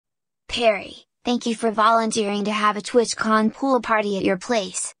Perry, thank you for volunteering to have a TwitchCon pool party at your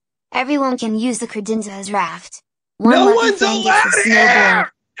place. Everyone can use the credenza as raft. No one's allowed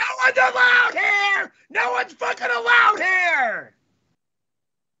here! No one's allowed here! No one's fucking allowed here!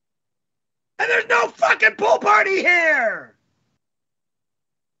 And there's no fucking pool party here!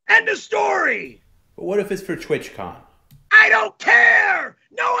 End of story! But what if it's for TwitchCon? I don't care!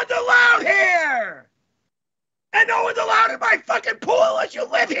 No one's allowed here! And no one's allowed in my fucking pool unless you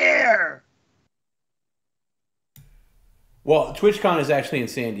live here! Well, TwitchCon is actually in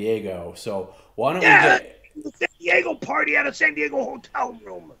San Diego, so why don't we get the San Diego party at a San Diego hotel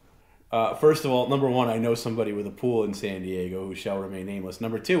room? First of all, number one, I know somebody with a pool in San Diego who shall remain nameless.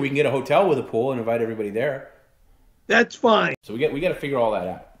 Number two, we can get a hotel with a pool and invite everybody there. That's fine. So we got to figure all that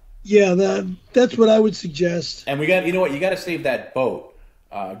out. Yeah, that's what I would suggest. And you know what, you got to save that boat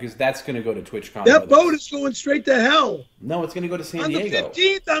because that's going to go to TwitchCon. That boat is going straight to hell. No, it's going to go to San Diego. On the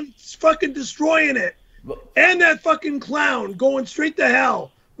 15th, I'm fucking destroying it. And that fucking clown going straight to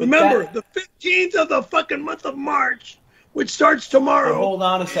hell. Remember, the 15th of the fucking month of March, which starts tomorrow. Hold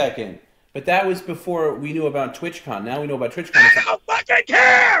on a second. But that was before we knew about TwitchCon. Now we know about TwitchCon. I don't fucking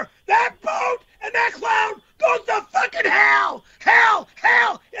care! That boat and that clown goes to fucking hell! Hell!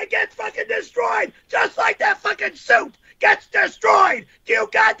 Hell! It gets fucking destroyed! Just like that fucking suit gets destroyed! Do you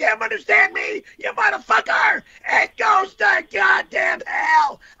goddamn understand me, you motherfucker? It goes to goddamn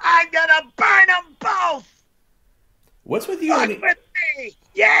hell! I'm gonna burn them both! What's with you? Fuck with me!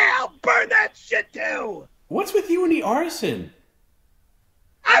 Yeah, I'll burn that shit too! What's with you and the arson?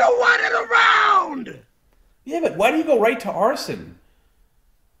 I don't want it around! Yeah, but why do you go right to arson?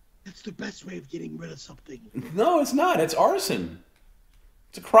 That's the best way of getting rid of something. No, it's not. It's arson.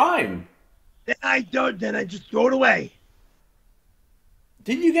 It's a crime. Then I just throw it away.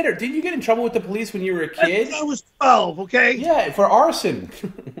 Didn't you get in trouble with the police when you were a kid? I was 12, okay? Yeah, for arson.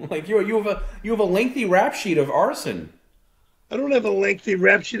 Like you have a lengthy rap sheet of arson. I don't have a lengthy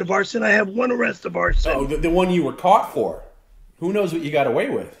rap sheet of arson. I have one arrest of arson. Oh, the one you were caught for. Who knows what you got away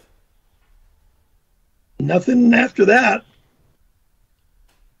with? Nothing after that.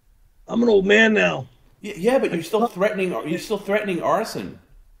 I'm an old man now. Yeah, but you're still threatening. You're still threatening arson.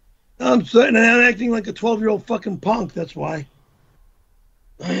 I'm acting like a 12-year-old fucking punk. That's why.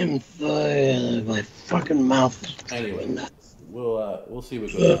 My fucking mouth is anyway nuts. We'll see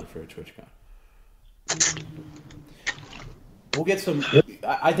what goes on for a TwitchCon. We'll get some.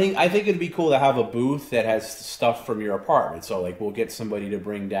 I think it'd be cool to have a booth that has stuff from your apartment. So like we'll get somebody to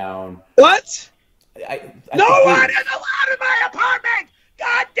bring down. What? No one is allowed in my apartment.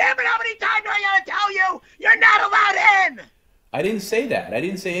 God damn it! How many times do I gotta tell you? You're not allowed in. I didn't say that. I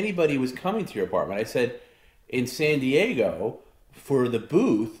didn't say anybody was coming to your apartment. I said in San Diego for the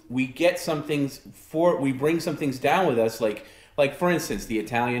booth we get some things we bring some things down with us like for instance the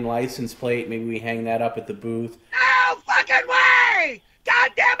Italian license plate. Maybe we hang that up at the booth. No fucking way!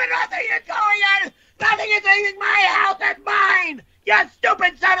 God damn it! Nothing is going in. Nothing is leaving my house. It's mine. You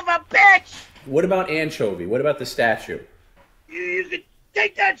stupid son of a bitch. What about Anchovy? What about the statue? You could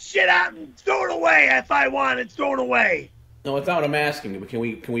take that shit out and throw it away if I want it thrown away. No, that's not what I'm asking. But can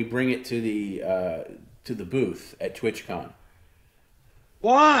we bring it to the booth at TwitchCon?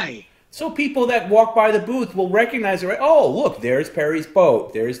 Why? So people that walk by the booth will recognize it. Right? Oh, look, there's Perry's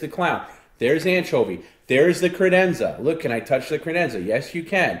boat. There's the clown. There's Anchovy. There's the credenza. Look, can I touch the credenza? Yes, you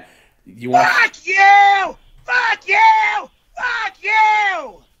can. Fuck you! Fuck you! Fuck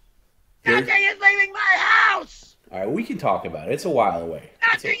you! Nothing is leaving my house! All right, we can talk about it. It's a while away.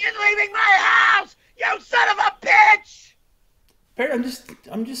 Nothing is leaving my house! You son of a bitch! Perry, I'm just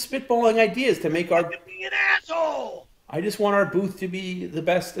spitballing ideas to make our... Be an asshole! I just want our booth to be the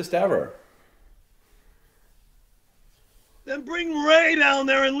bestest ever. Then bring Ray down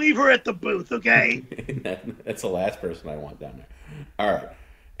there and leave her at the booth, okay? That's the last person I want down there. All right.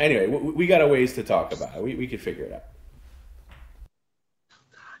 Anyway, we got a ways to talk about it. We could figure it out.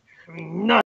 I mean,